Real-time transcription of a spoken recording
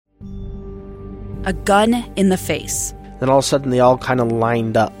a gun in the face. Then all of a sudden, they all kind of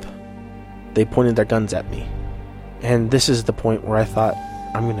lined up. They pointed their guns at me. And this is the point where I thought,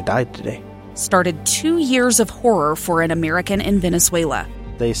 I'm going to die today. Started 2 years of horror for an American in Venezuela.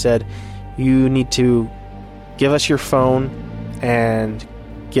 They said, you need to give us your phone and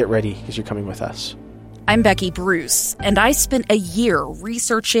get ready because you're coming with us. I'm Becky Bruce, and I spent a year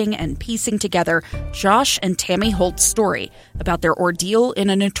researching and piecing together Josh and Tammy Holt's story about their ordeal in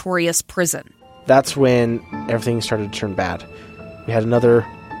a notorious prison. That's when everything started to turn bad. We had another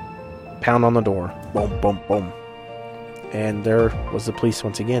pound on the door. Boom, boom, boom. And there was the police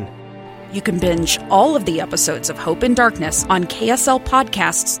once again. You can binge all of the episodes of Hope in Darkness on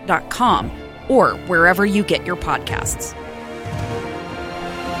KSLPodcasts.com or wherever you get your podcasts.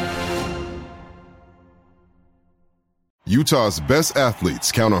 Utah's best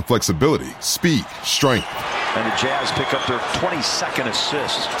athletes count on flexibility, speed, strength. And the Jazz pick up their 22nd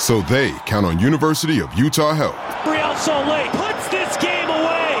assist. So they count on University of Utah Health. Real Salt Lake puts this game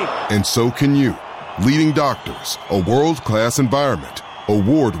away. And so can you. Leading doctors, a world-class environment,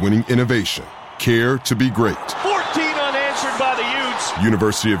 award-winning innovation, care to be great. 14 unanswered by the Utes.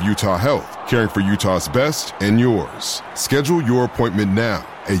 University of Utah Health, caring for Utah's best and yours. Schedule your appointment now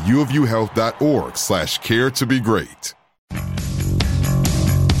at uofuhealth.org/care to be great.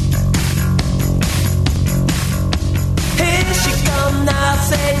 Here she come now,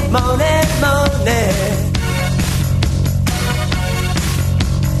 say Monet, Monet.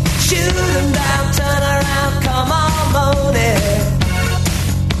 Shoot 'em down, turn around, come on, Monet.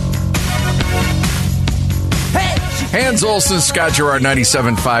 Hans Olsen, Scott Gerard,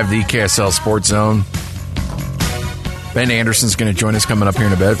 97.5, the KSL Sports Zone. Ben Anderson's going to join us coming up here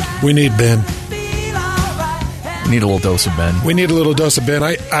in a bit. We need Ben. We need a little dose of Ben. We need a little dose of Ben.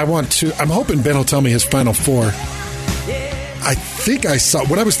 I'm hoping Ben will tell me his Final Four. I think I saw,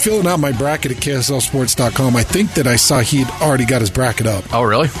 when I was filling out my bracket at KSLSports.com, I think that I saw he'd already got his bracket up. Oh,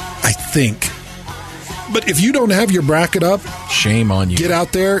 really? I think. But if you don't have your bracket up, shame on you. Get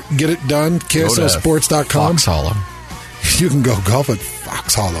out there, get it done. KSLSports.com. Fox Hollow. You can go golf at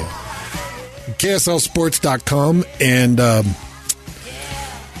Fox Hollow. KSLSports.com and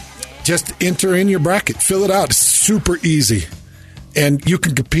just enter in your bracket. Fill it out. It's super easy. And you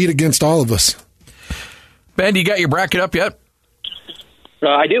can compete against all of us. Ben, you got your bracket up yet?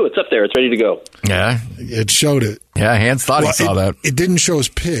 I do. It's up there. It's ready to go. Yeah. It showed it. Yeah, Hans thought he saw that. It didn't show his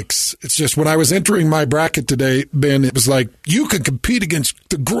picks. It's just when I was entering my bracket today, Ben, it was like, you can compete against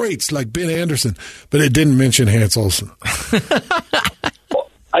the greats like Ben Anderson, but it didn't mention Hans Olsen.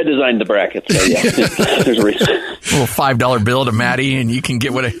 I designed the bracket, so yeah. There's a reason. A little $5 bill to Maddie, and you can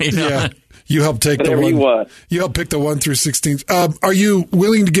get what you know. Yeah. You helped take whatever the one. You want. You helped pick the 1 through 16. Are you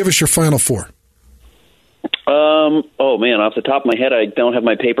willing to give us your Final Four? Oh, man, off the top of my head, I don't have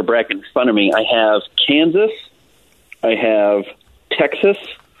my paper bracket in front of me. I have Kansas. I have Texas.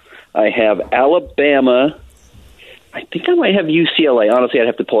 I have Alabama. I think I might have UCLA. Honestly, I'd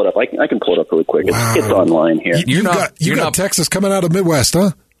have to pull it up. I can pull it up really quick. Wow. It's online here. You got Texas coming out of Midwest,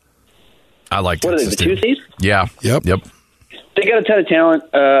 huh? I like Texas. What are they, the 2 seeds? Yeah. Yep. They got a ton of talent.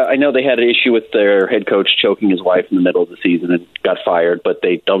 I know they had an issue with their head coach choking his wife in the middle of the season and got fired, but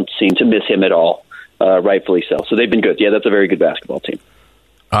they don't seem to miss him at all. Rightfully so. So they've been good. Yeah, that's a very good basketball team.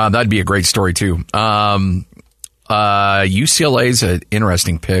 That'd be a great story, too. UCLA is an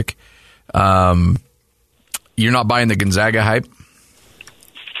interesting pick. You're not buying the Gonzaga hype?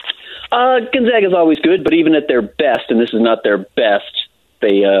 Gonzaga's always good, but even at their best, and this is not their best,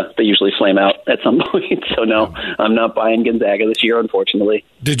 they usually flame out at some point. So, no, I'm not buying Gonzaga this year, unfortunately.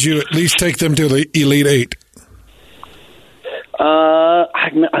 Did you at least take them to the Elite Eight?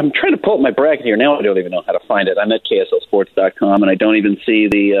 I'm trying to pull up my bracket here. Now I don't even know how to find it. I'm at KSLSports.com, and I don't even see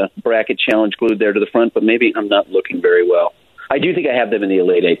the bracket challenge glued there to the front, but maybe I'm not looking very well. I do think I have them in the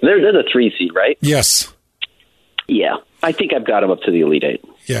Elite Eight. They're the 3 seed, right? Yes. Yeah, I think I've got them up to the Elite Eight.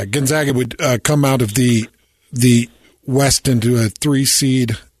 Yeah, Gonzaga would come out of the West into a 3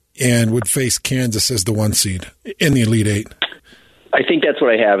 seed and would face Kansas as the 1 seed in the Elite Eight. I think that's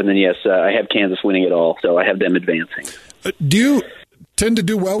what I have, and then, yes, I have Kansas winning it all, so I have them advancing. Do you tend to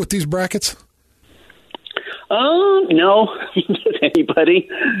do well with these brackets? No, anybody,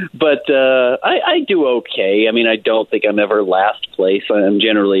 but I do okay. I mean, I don't think I'm ever last place. I'm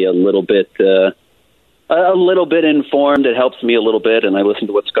generally a little bit informed. It helps me a little bit, and I listen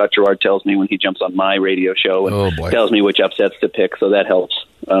to what Scott Gerard tells me when he jumps on my radio show and tells me which upsets to pick, so that helps.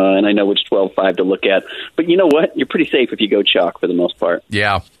 And I know which 12-5 to look at. But you know what? You're pretty safe if you go chalk for the most part.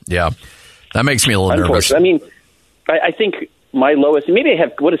 Yeah. That makes me a little nervous. I mean, I think my lowest. Maybe I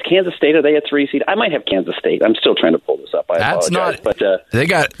have. What is Kansas State? Are they a 3 seed? I might have Kansas State. I'm still trying to pull this up. I apologize. But they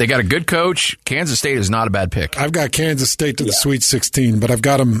got a good coach. Kansas State is not a bad pick. I've got Kansas State to the Sweet 16, but I've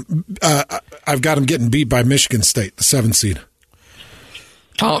got them. I've got them getting beat by Michigan State, the 7 seed.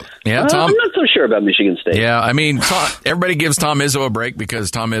 Tom. I'm not so sure about Michigan State. Yeah, I mean, everybody gives Tom Izzo a break because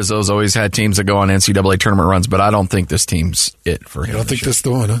Tom Izzo's always had teams that go on NCAA tournament runs, but I don't think this team's it for him. You don't think this is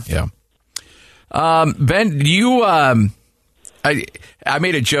the one, huh? Yeah. Ben, do you? I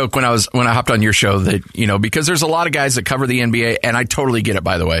made a joke when I hopped on your show that, because there's a lot of guys that cover the NBA, and I totally get it,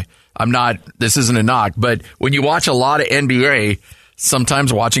 by the way. This isn't a knock, but when you watch a lot of NBA,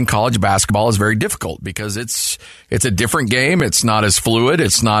 sometimes watching college basketball is very difficult because it's a different game. It's not as fluid.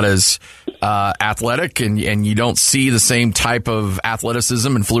 It's not as athletic, and you don't see the same type of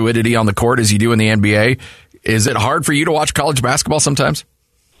athleticism and fluidity on the court as you do in the NBA. Is it hard for you to watch college basketball sometimes?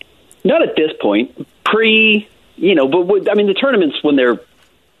 Not at this point. The tournaments, when they're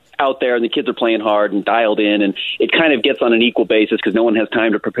out there and the kids are playing hard and dialed in, and it kind of gets on an equal basis because no one has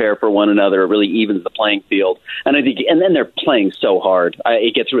time to prepare for one another. It really evens the playing field. And I think, and then they're playing so hard.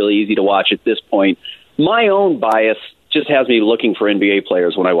 It gets really easy to watch at this point. My own bias just has me looking for NBA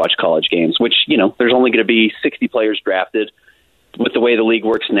players when I watch college games, which, there's only going to be 60 players drafted. With the way the league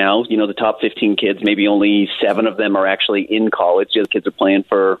works now, the top 15 kids, maybe only 7 of them are actually in college. The other kids are playing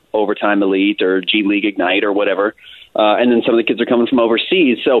for Overtime Elite or G League Ignite or whatever. And then some of the kids are coming from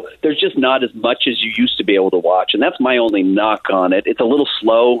overseas. So there's just not as much as you used to be able to watch. And that's my only knock on it. It's a little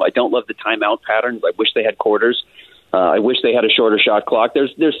slow. I don't love the timeout patterns. I wish they had quarters. I wish they had a shorter shot clock.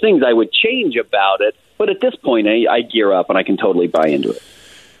 There's things I would change about it. But at this point, I gear up and I can totally buy into it.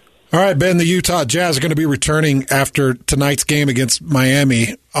 All right, Ben, the Utah Jazz are going to be returning after tonight's game against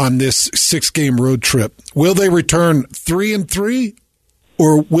Miami on this 6-game road trip. Will they return 3-3,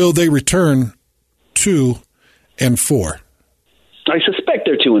 or will they return 2-4? I suspect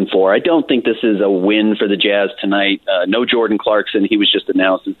they're 2-4. I don't think this is a win for the Jazz tonight. No Jordan Clarkson. He was just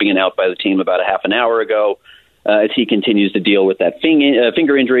announced as being out by the team about a half an hour ago as he continues to deal with that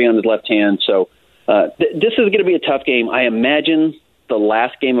finger injury on his left hand. So this is going to be a tough game. I imagine the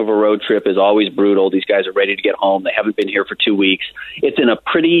last game of a road trip is always brutal. These guys are ready to get home. They haven't been here for 2 weeks. It's in a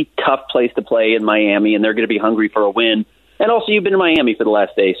pretty tough place to play in Miami, and they're going to be hungry for a win. And also, you've been in Miami for the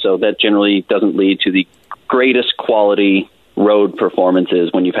last day, so that generally doesn't lead to the greatest quality road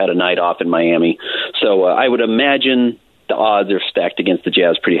performances when you've had a night off in Miami. So I would imagine the odds are stacked against the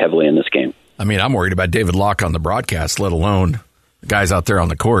Jazz pretty heavily in this game. I mean, I'm worried about David Locke on the broadcast, let alone the guys out there on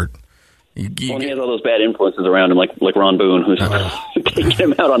the court. He has all those bad influences around him, like Ron Boone, who's taking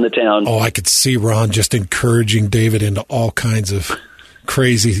him out on the town. Oh, I could see Ron just encouraging David into all kinds of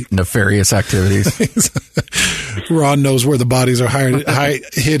crazy, nefarious activities. Ron knows where the bodies are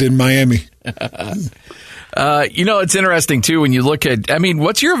hid in Miami. It's interesting, too, when you look at,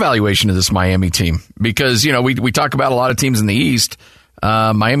 what's your evaluation of this Miami team? Because, we talk about a lot of teams in the East.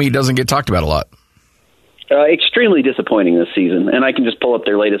 Miami doesn't get talked about a lot. Extremely disappointing this season, and I can just pull up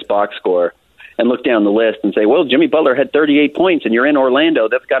their latest box score and look down the list and say, well, Jimmy Butler had 38 points, and you're in Orlando.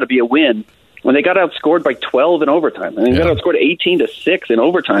 That's got to be a win. When they got outscored by 12 in overtime, and they got outscored 18-6 in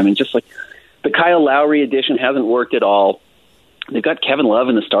overtime, and just like the Kyle Lowry addition hasn't worked at all. They've got Kevin Love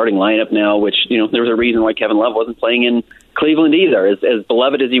in the starting lineup now, which, there was a reason why Kevin Love wasn't playing in Cleveland either. As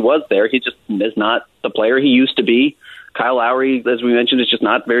beloved as he was there, he just is not the player he used to be. Kyle Lowry, as we mentioned, is just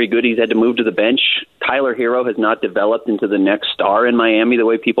not very good. He's had to move to the bench. Tyler Hero has not developed into the next star in Miami the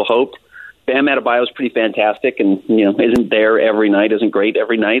way people hoped. Bam Adebayo is pretty fantastic and, isn't there every night, isn't great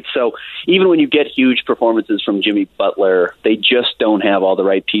every night. So even when you get huge performances from Jimmy Butler, they just don't have all the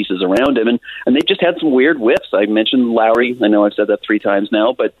right pieces around him. And they've just had some weird whiffs. I mentioned Lowry. I know I've said that 3 times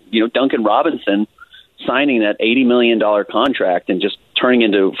now, but, Duncan Robinson signing that $80 million contract and just turning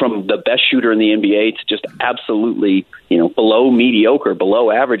into from the best shooter in the NBA to just absolutely, below mediocre,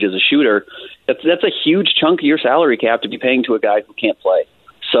 below average as a shooter. That's a huge chunk of your salary cap to be paying to a guy who can't play.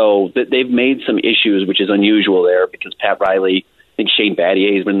 So they've made some issues, which is unusual there because Pat Riley, I think Shane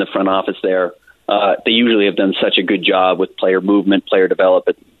Battier has been in the front office there. They usually have done such a good job with player movement, player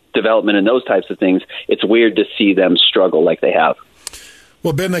development, and those types of things. It's weird to see them struggle like they have.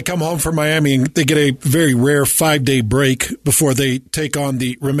 Well, Ben, they come home from Miami and they get a very rare 5-day break before they take on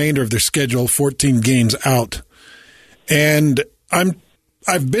the remainder of their schedule, 14 games out. And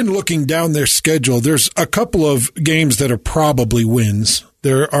I've been looking down their schedule. There's a couple of games that are probably wins.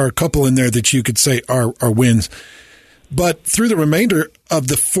 There are a couple in there that you could say are wins. But through the remainder of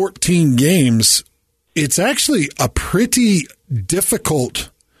the 14 games, it's actually a pretty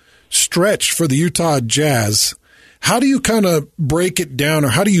difficult stretch for the Utah Jazz. How do you kind of break it down, or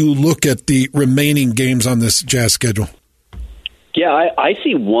how do you look at the remaining games on this Jazz schedule? Yeah, I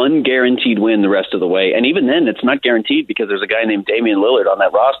see one guaranteed win the rest of the way. And even then, it's not guaranteed because there's a guy named Damian Lillard on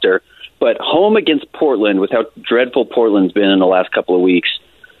that roster. But home against Portland, with how dreadful Portland's been in the last couple of weeks,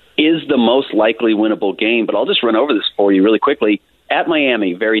 is the most likely winnable game. But I'll just run over this for you really quickly. At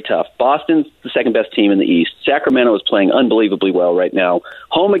Miami, very tough. Boston's the second best team in the East. Sacramento is playing unbelievably well right now.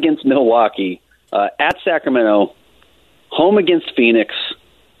 Home against Milwaukee. At Sacramento, home against Phoenix,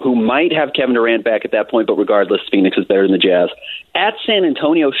 who might have Kevin Durant back at that point, but regardless, Phoenix is better than the Jazz. At San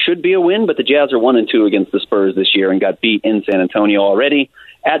Antonio should be a win, but the Jazz are 1-2 against the Spurs this year and got beat in San Antonio already.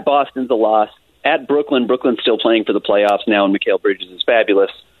 At Boston's a loss. At Brooklyn, Brooklyn's still playing for the playoffs now, and Mikal Bridges is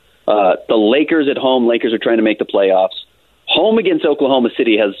fabulous. The Lakers at home, Lakers are trying to make the playoffs. Home against Oklahoma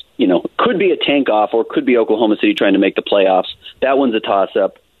City has, could be a tank off or could be Oklahoma City trying to make the playoffs. That one's a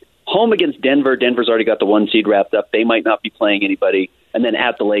toss-up. Home against Denver, Denver's already got the 1 seed wrapped up. They might not be playing anybody. And then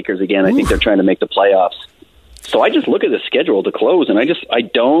at the Lakers again, I think they're trying to make the playoffs. So I just look at the schedule to close, and I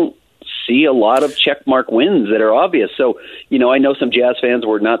don't see a lot of checkmark wins that are obvious. So, I know some Jazz fans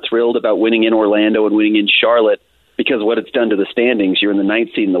were not thrilled about winning in Orlando and winning in Charlotte because of what it's done to the standings. You're in the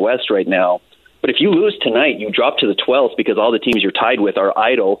 9th seed in the West right now. But if you lose tonight, you drop to the 12th because all the teams you're tied with are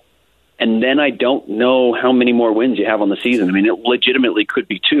idle. And then I don't know how many more wins you have on the season. I mean, it legitimately could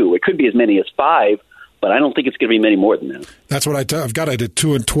be 2. It could be as many as 5, but I don't think it's going to be many more than that. That's what I've got. I did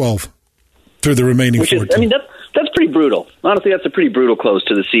 2-12 through the remaining 14. That's pretty brutal. Honestly, that's a pretty brutal close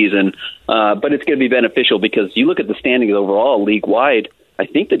to the season. But it's going to be beneficial because you look at the standings overall, league-wide, I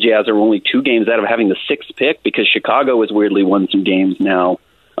think the Jazz are only 2 games out of having the 6th pick because Chicago has weirdly won some games now.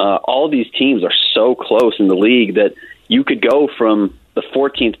 All of these teams are so close in the league that you could go from the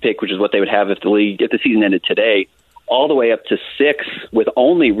 14th pick, which is what they would have if the season ended today, all the way up to 6 with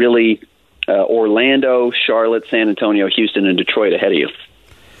only really Orlando, Charlotte, San Antonio, Houston, and Detroit ahead of you.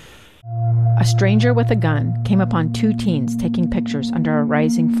 A stranger with a gun came upon 2 teens taking pictures under a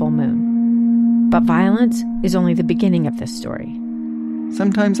rising full moon. But violence is only the beginning of this story.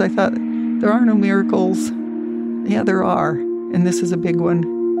 Sometimes I thought, there are no miracles. Yeah, there are, and this is a big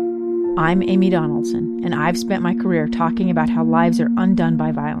one. I'm Amy Donaldson, and I've spent my career talking about how lives are undone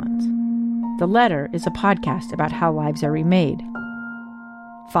by violence. The Letter is a podcast about how lives are remade.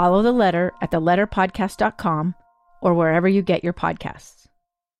 Follow The Letter at theletterpodcast.com or wherever you get your podcasts.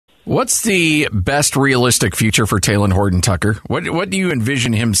 What's the best realistic future for Talen Horton-Tucker? What do you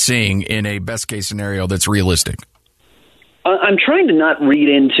envision him seeing in a best-case scenario that's realistic? I'm trying to not read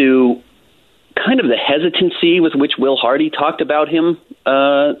into kind of the hesitancy with which Will Hardy talked about him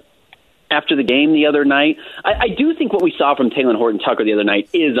after the game the other night. I do think what we saw from Talen Horton-Tucker the other night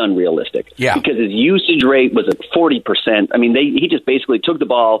is unrealistic. Yeah. Because his usage rate was at 40%. I mean, he just basically took the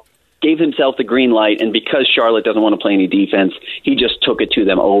ball, gave himself the green light, and because Charlotte doesn't want to play any defense, he just took it to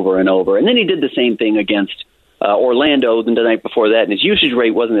them over and over. And then he did the same thing against Orlando the night before that, and his usage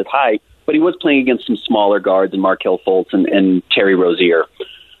rate wasn't as high, but he was playing against some smaller guards, and Markelle Fultz and Terry Rozier.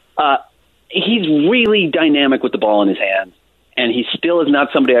 He's really dynamic with the ball in his hands, and he still is not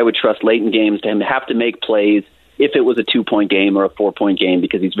somebody I would trust late in games to him to have to make plays if it was a 2-point game or a 4-point game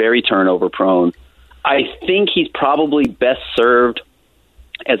because he's very turnover prone. I think he's probably best served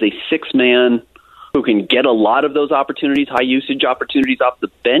as a 6-man who can get a lot of those opportunities, high usage opportunities off the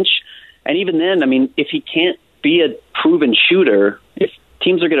bench. And even then, I mean, if he can't be a proven shooter, if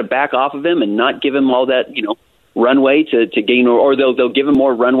teams are going to back off of him and not give him all that, runway to gain, or they'll give him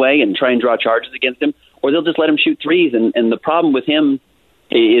more runway and try and draw charges against him, or they'll just let him shoot threes. And the problem with him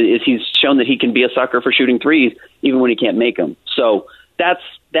is he's shown that he can be a sucker for shooting threes even when he can't make them. So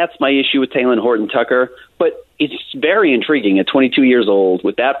that's my issue with Talen Horton-Tucker. But it's very intriguing at 22 years old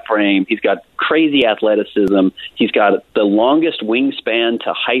with that frame. He's got crazy athleticism. He's got the longest wingspan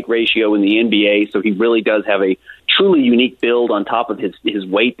to height ratio in the NBA, so he really does have a truly unique build on top of his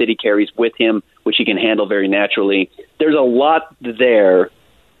weight that he carries with him, which he can handle very naturally. There's a lot there,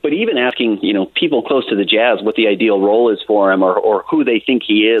 but even asking people close to the Jazz what the ideal role is for him or who they think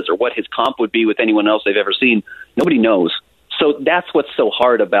he is or what his comp would be with anyone else they've ever seen, nobody knows. So that's what's so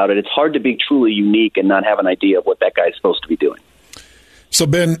hard about it. It's hard to be truly unique and not have an idea of what that guy's supposed to be doing. So,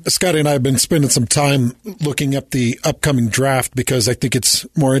 Ben, Scotty and I have been spending some time looking up the upcoming draft because I think it's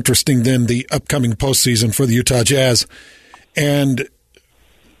more interesting than the upcoming postseason for the Utah Jazz. And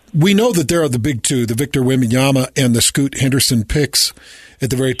we know that there are the big two, the Victor Wembanyama and the Scoot Henderson picks at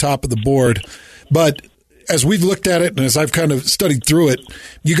the very top of the board. But as we've looked at it and as I've kind of studied through it,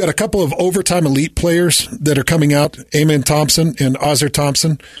 you got a couple of overtime elite players that are coming out, Amen Thompson and Ozar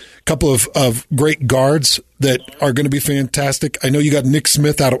Thompson, a couple of great guards that are going to be fantastic. I know you got Nick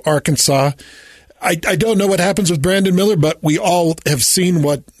Smith out of Arkansas. I don't know what happens with Brandon Miller, but we all have seen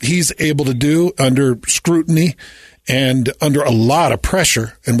what he's able to do under scrutiny and under a lot of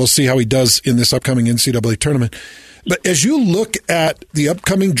pressure, and we'll see how he does in this upcoming NCAA tournament. But as you look at the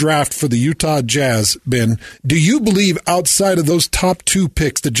upcoming draft for the Utah Jazz, Ben, do you believe outside of those top 2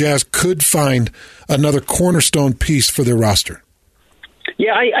 picks, the Jazz could find another cornerstone piece for their roster?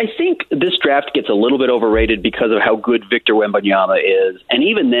 Yeah, I think this draft gets a little bit overrated because of how good Victor Wembanyama is. And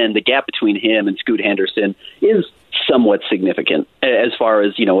even then, the gap between him and Scoot Henderson is somewhat significant as far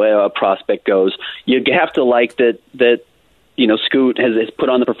as, a prospect goes. You have to like that Scoot has put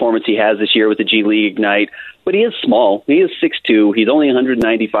on the performance he has this year with the G League Ignite, but he is small. He is 6'2". He's only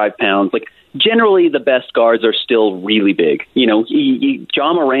 195 pounds. Like, generally, the best guards are still really big.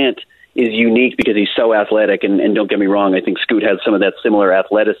 Ja Morant is unique because he's so athletic, and don't get me wrong, I think Scoot has some of that similar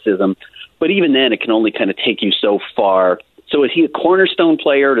athleticism, but even then, it can only kind of take you so far. So is he a cornerstone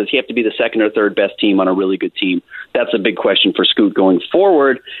player, or does he have to be the second or third best team on a really good team? That's a big question for Scoot going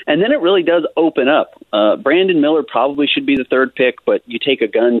forward. And then it really does open up. Brandon Miller probably should be the third pick, but you take a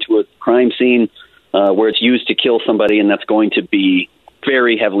gun to a crime scene where it's used to kill somebody, and that's going to be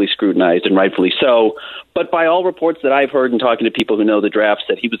very heavily scrutinized, and rightfully so. But by all reports that I've heard and talking to people who know the draft,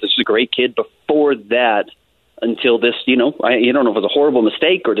 said he was just a great kid before that until this, I don't know if it was a horrible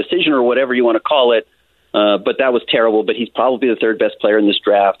mistake or decision or whatever you want to call it, but that was terrible. But he's probably the third best player in this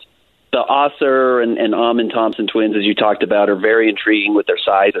draft. The Osser and Amin Thompson twins, as you talked about, are very intriguing with their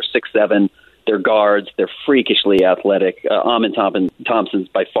size. They're 6'7". They're guards. They're freakishly athletic. Amin Thompson's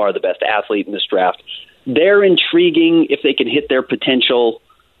by far the best athlete in this draft. They're intriguing if they can hit their potential.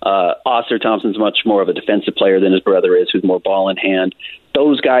 Osser Thompson's much more of a defensive player than his brother is, who's more ball in hand.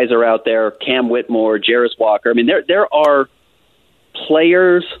 Those guys are out there. Cam Whitmore, Jarris Walker. I mean, there are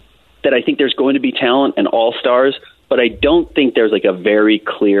players that I think there's going to be talent and all-stars, but I don't think there's like a very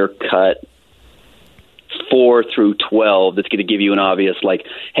clear-cut 4 through 12 that's going to give you an obvious, like,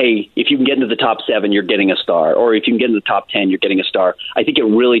 hey, if you can get into the top 7, you're getting a star, or if you can get into the top 10, you're getting a star. I think it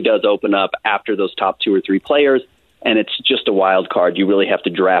really does open up after those top 2 or 3 players, and it's just a wild card. You really have to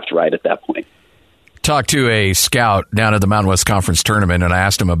draft right at that point. Talked to a scout down at the Mountain West Conference tournament, and I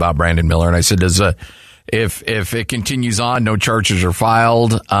asked him about Brandon Miller, and I said, if it continues on, no charges are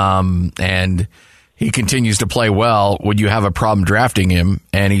filed, and he continues to play well, would you have a problem drafting him?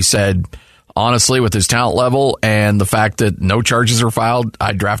 And he said, honestly, with his talent level and the fact that no charges are filed,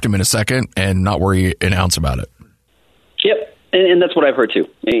 I'd draft him in a second and not worry an ounce about it. Yep, and that's what I've heard too,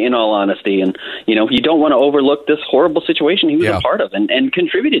 in all honesty. And, you don't want to overlook this horrible situation he was a part of and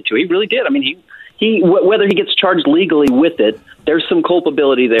contributed to. He really did. I mean, he whether he gets charged legally with it, there's some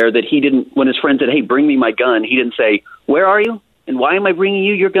culpability there that he didn't, when his friend said, hey, bring me my gun, he didn't say, where are you? And why am I bringing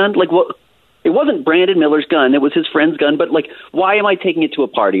you your gun? Like, what? It wasn't Brandon Miller's gun. It was his friend's gun. But, like, why am I taking it to a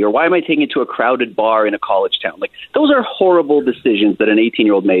party? Or why am I taking it to a crowded bar in a college town? Like, those are horrible decisions that an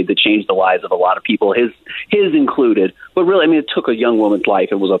 18-year-old made that changed the lives of a lot of people, his included. But really, I mean, it took a young woman's life.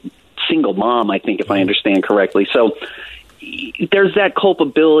 It was a single mom, I think, if I understand correctly. So there's that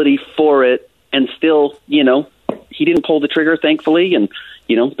culpability for it. And still, he didn't pull the trigger, thankfully. And,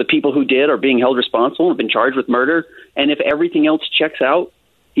 the people who did are being held responsible, have been charged with murder. And if everything else checks out,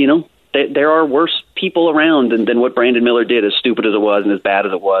 there are worse people around than what Brandon Miller did, as stupid as it was and as bad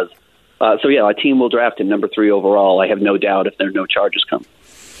as it was. So, a team will draft him number 3 overall. I have no doubt if there are no charges come.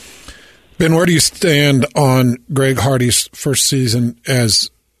 Ben, where do you stand on Greg Hardy's first season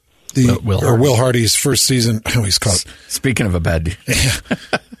as the Will Hardy's first season? I always call it. Speaking of a bad dude.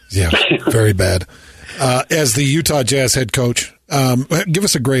 Yeah, very bad. As the Utah Jazz head coach, give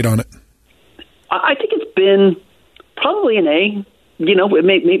us a grade on it. I think it's been probably an A.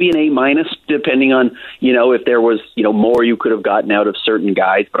 Maybe an A-, depending on, if there was, more you could have gotten out of certain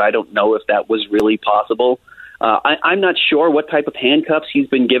guys, but I don't know if that was really possible. I'm not sure what type of handcuffs he's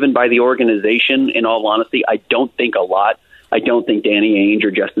been given by the organization, in all honesty. I don't think a lot. I don't think Danny Ainge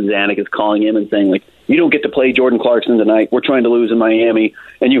or Justin Zanuck is calling him and saying, like, you don't get to play Jordan Clarkson tonight. We're trying to lose in Miami,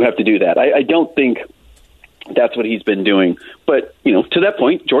 and you have to do that. I don't think that's what he's been doing. But, to that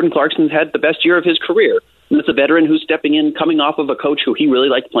point, Jordan Clarkson's had the best year of his career. And it's a veteran who's stepping in, coming off of a coach who he really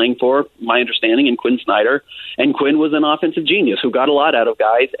liked playing for, my understanding, in Quinn Snyder. And Quinn was an offensive genius who got a lot out of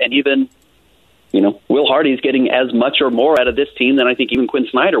guys. And even, Will Hardy's getting as much or more out of this team than I think even Quinn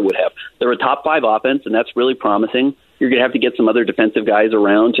Snyder would have. They're a top 5 offense, and that's really promising. You're going to have to get some other defensive guys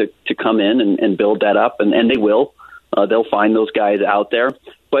around to come in and build that up, and they will. They'll find those guys out there.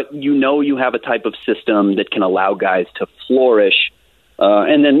 But you have a type of system that can allow guys to flourish.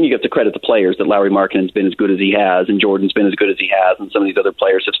 And then you have to credit the players that Lauri Markkanen's been as good as he has, and Jordan's been as good as he has, and some of these other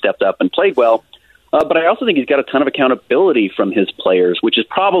players have stepped up and played well. But I also think he's got a ton of accountability from his players, which is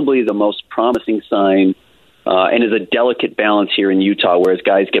probably the most promising sign and is a delicate balance here in Utah, where as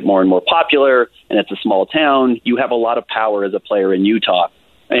guys get more and more popular and it's a small town, you have a lot of power as a player in Utah.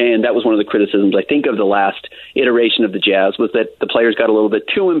 And that was one of the criticisms, I think, of the last iteration of the Jazz, was that the players got a little bit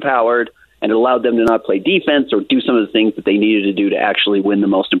too empowered, and it allowed them to not play defense or do some of the things that they needed to do to actually win the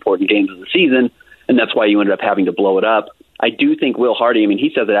most important games of the season, and that's why you ended up having to blow it up. I do think Will Hardy,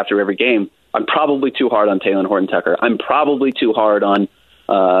 he says it after every game, I'm probably too hard on Talen Horton-Tucker. I'm probably too hard on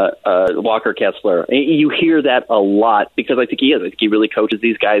Walker Kessler. You hear that a lot because I think he is. I think he really coaches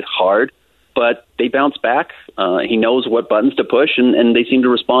these guys hard, but they bounce back. He knows what buttons to push, and they seem to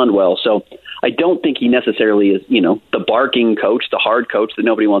respond well. So I don't think he necessarily is, the barking coach, the hard coach that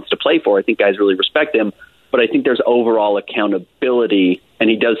nobody wants to play for. I think guys really respect him, but I think there's overall accountability, and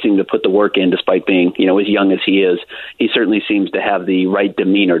he does seem to put the work in despite being, as young as he is. He certainly seems to have the right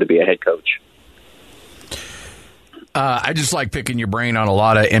demeanor to be a head coach. I just like picking your brain on a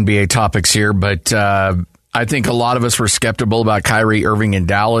lot of NBA topics here, but I think a lot of us were skeptical about Kyrie Irving in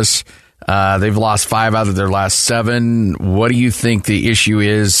Dallas. They've lost 5 out of their last 7. What do you think the issue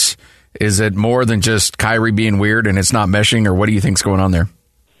is? Is it more than just Kyrie being weird and it's not meshing, or what do you think's going on there?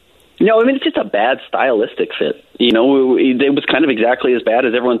 No, it's just a bad stylistic fit. It was kind of exactly as bad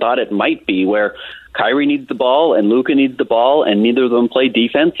as everyone thought it might be, where Kyrie needs the ball and Luka needs the ball, and neither of them play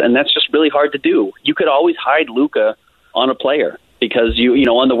defense, and that's just really hard to do. You could always hide Luka on a player because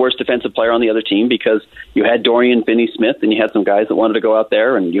on the worst defensive player on the other team, because you had Dorian Finney-Smith and you had some guys that wanted to go out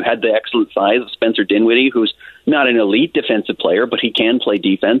there, and you had the excellent size of Spencer Dinwiddie, who's not an elite defensive player, but he can play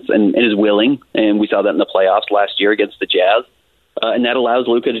defense and is willing, and we saw that in the playoffs last year against the Jazz. And that allows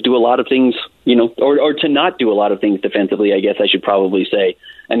Luka to do a lot of things, or to not do a lot of things defensively, I guess I should probably say.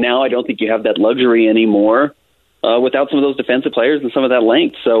 And now I don't think you have that luxury anymore without some of those defensive players and some of that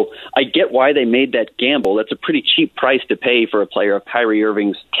length. So I get why they made that gamble. That's a pretty cheap price to pay for a player of Kyrie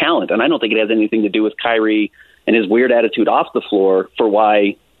Irving's talent. And I don't think it has anything to do with Kyrie and his weird attitude off the floor for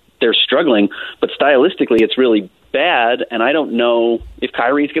why they're struggling. But stylistically, it's really bad, and I don't know if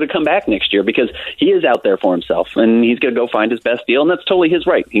Kyrie's going to come back next year, because he is out there for himself, and he's going to go find his best deal, and that's totally his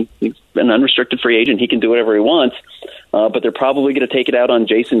right. He's an unrestricted free agent. He can do whatever he wants, but they're probably going to take it out on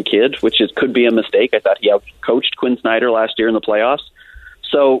Jason Kidd, which could be a mistake. I thought he out-coached Quinn Snyder last year in the playoffs.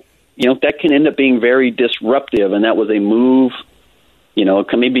 So, that can end up being very disruptive, and that was a move,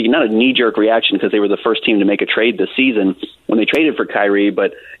 maybe not a knee-jerk reaction because they were the first team to make a trade this season when they traded for Kyrie,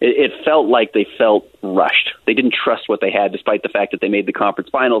 but it felt like they felt rushed. They didn't trust what they had, despite the fact that they made the conference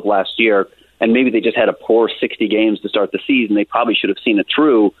finals last year, and maybe they just had a poor 60 games to start the season. They probably should have seen it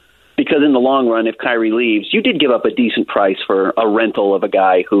through, because in the long run, if Kyrie leaves, you did give up a decent price for a rental of a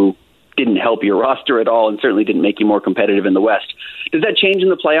guy who didn't help your roster at all and certainly didn't make you more competitive in the West. Does that change in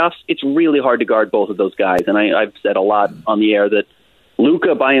the playoffs? It's really hard to guard both of those guys, and I've said a lot on the air that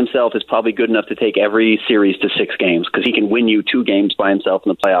Luka by himself is probably good enough to take every series to 6 games, because he can win you 2 games by himself in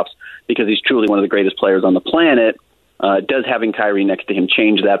the playoffs, because he's truly one of the greatest players on the planet. Does having Kyrie next to him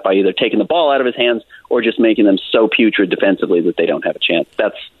change that by either taking the ball out of his hands or just making them so putrid defensively that they don't have a chance?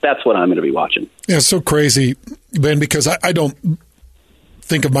 That's what I'm going to be watching. Yeah, it's so crazy, Ben, because I don't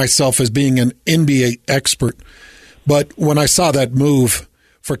think of myself as being an NBA expert, but when I saw that move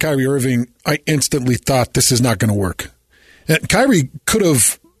for Kyrie Irving, I instantly thought this is not going to work. And Kyrie could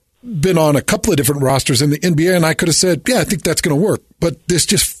have been on a couple of different rosters in the NBA, and I could have said, yeah, I think that's going to work. But this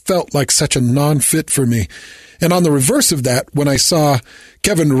just felt like such a non-fit for me. And on the reverse of that, when I saw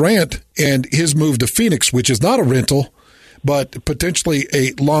Kevin Durant and his move to Phoenix, which is not a rental, but potentially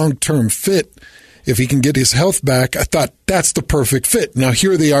a long-term fit, if he can get his health back, I thought that's the perfect fit. Now,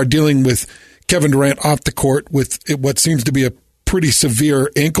 here they are dealing with Kevin Durant off the court with what seems to be a pretty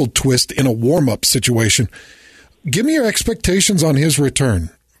severe ankle twist in a warm-up situation. Give me your expectations on his return.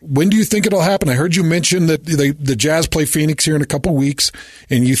 When do you think it'll happen? I heard you mention that the Jazz play Phoenix here in a couple weeks,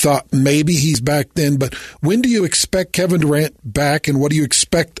 and you thought maybe he's back then. But when do you expect Kevin Durant back, and what do you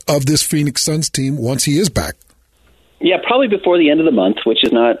expect of this Phoenix Suns team once he is back? Yeah, probably before the end of the month, which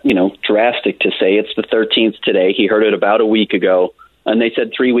is not, drastic to say. It's the 13th today. He heard it about a week ago, and they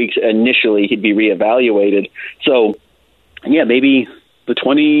said 3 weeks initially he'd be reevaluated. So, yeah, maybe the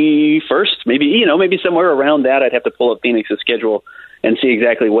 21st, maybe somewhere around that. I'd have to pull up Phoenix's schedule and see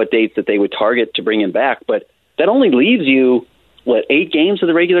exactly what dates that they would target to bring him back. But that only leaves you, 8 games of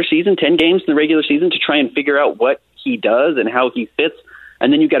the regular season, 10 games in the regular season to try and figure out what he does and how he fits.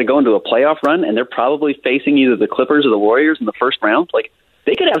 And then you've got to go into a playoff run, and they're probably facing either the Clippers or the Warriors in the first round.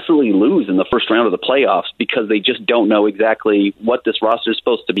 They could absolutely lose in the first round of the playoffs because they just don't know exactly what this roster is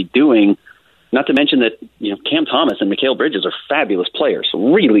supposed to be doing. Not to mention that, Cam Thomas and Mikal Bridges are fabulous players.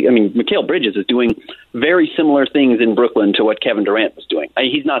 Really, Mikal Bridges is doing very similar things in Brooklyn to what Kevin Durant was doing.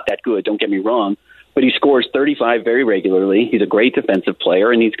 He's not that good, don't get me wrong, but he scores 35 very regularly. He's a great defensive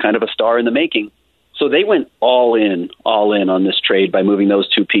player, and he's kind of a star in the making. So they went all in on this trade by moving those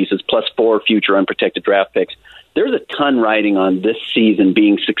two pieces, plus 4 future unprotected draft picks. There's a ton riding on this season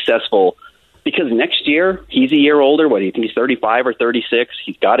being successful because next year, he's a year older. What do you think? He's 35 or 36.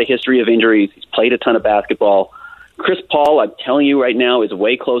 He's got a history of injuries. He's played a ton of basketball. Chris Paul, I'm telling you right now, is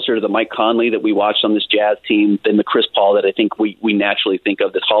way closer to the Mike Conley that we watched on this Jazz team than the Chris Paul that I think we naturally think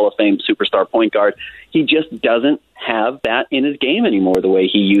of, this Hall of Fame superstar point guard. He just doesn't have that in his game anymore the way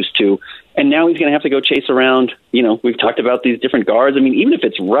he used to. And now he's going to have to go chase around. We've talked about these different guards. I mean, even if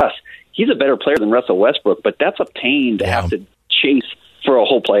it's Russ, he's a better player than Russell Westbrook, but that's a pain to have to chase for a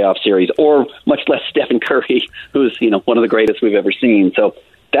whole playoff series, or much less Stephen Curry, who's one of the greatest we've ever seen. So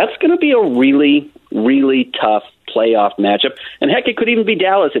that's going to be a really, really tough playoff matchup. And heck, it could even be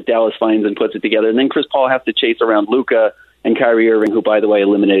Dallas if Dallas finds and puts it together. And then Chris Paul has to chase around Luka and Kyrie Irving, who, by the way,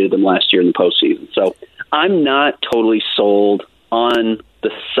 eliminated them last year in the postseason. So I'm not totally sold on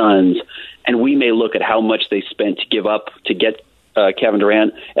the Suns, and we may look at how much they spent to give up to get Kevin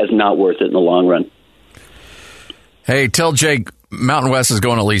Durant as not worth it in the long run. Hey, tell Jake Mountain West is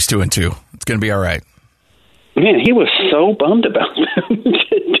going at least 2-2. It's going to be all right. Man, he was so bummed about them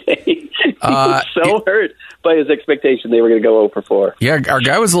today. He was so hurt by his expectation they were going to go 0-4. Yeah, our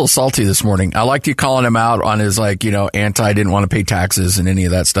guy was a little salty this morning. I liked you calling him out on his, didn't want to pay taxes and any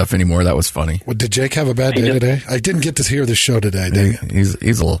of that stuff anymore. That was funny. Well, did Jake have a bad day today? I didn't get to hear the show today.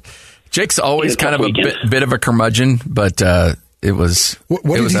 He's a little... Jake's always kind of a bit of a curmudgeon, but it was... What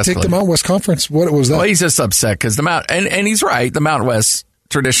did he take the Mountain West Conference? What was that? Well, he's just upset because the Mount... And he's right. The Mountain West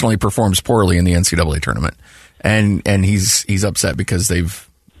traditionally performs poorly in the NCAA tournament. And he's upset because they've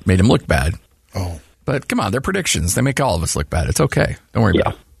made him look bad. Oh. But come on, they're predictions. They make all of us look bad. It's okay. Don't worry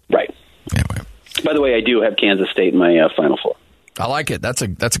about it. Right. Anyway. By the way, I do have Kansas State in my Final Four. I like it. That's a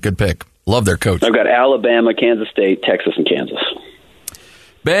good pick. Love their coach. I've got Alabama, Kansas State, Texas, and Kansas.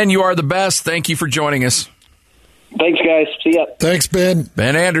 Ben, you are the best. Thank you for joining us. Thanks, guys. See ya. Thanks, Ben.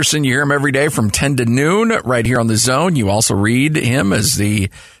 Ben Anderson, you hear him every day from 10 to noon right here on The Zone. You also read him as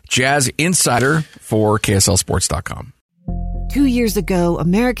the Jazz insider for KSLSports.com. 2 years ago,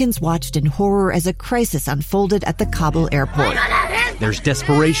 Americans watched in horror as a crisis unfolded at the Kabul airport. There's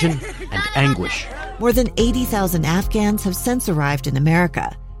desperation and anguish. More than 80,000 Afghans have since arrived in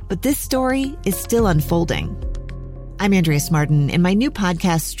America, but this story is still unfolding. I'm Andrea Smartin. In my new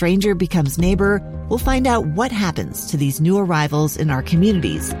podcast, Stranger Becomes Neighbor, we'll find out what happens to these new arrivals in our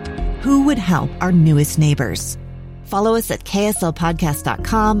communities. Who would help our newest neighbors? Follow us at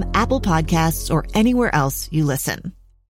KSLPodcast.com, Apple Podcasts, or anywhere else you listen.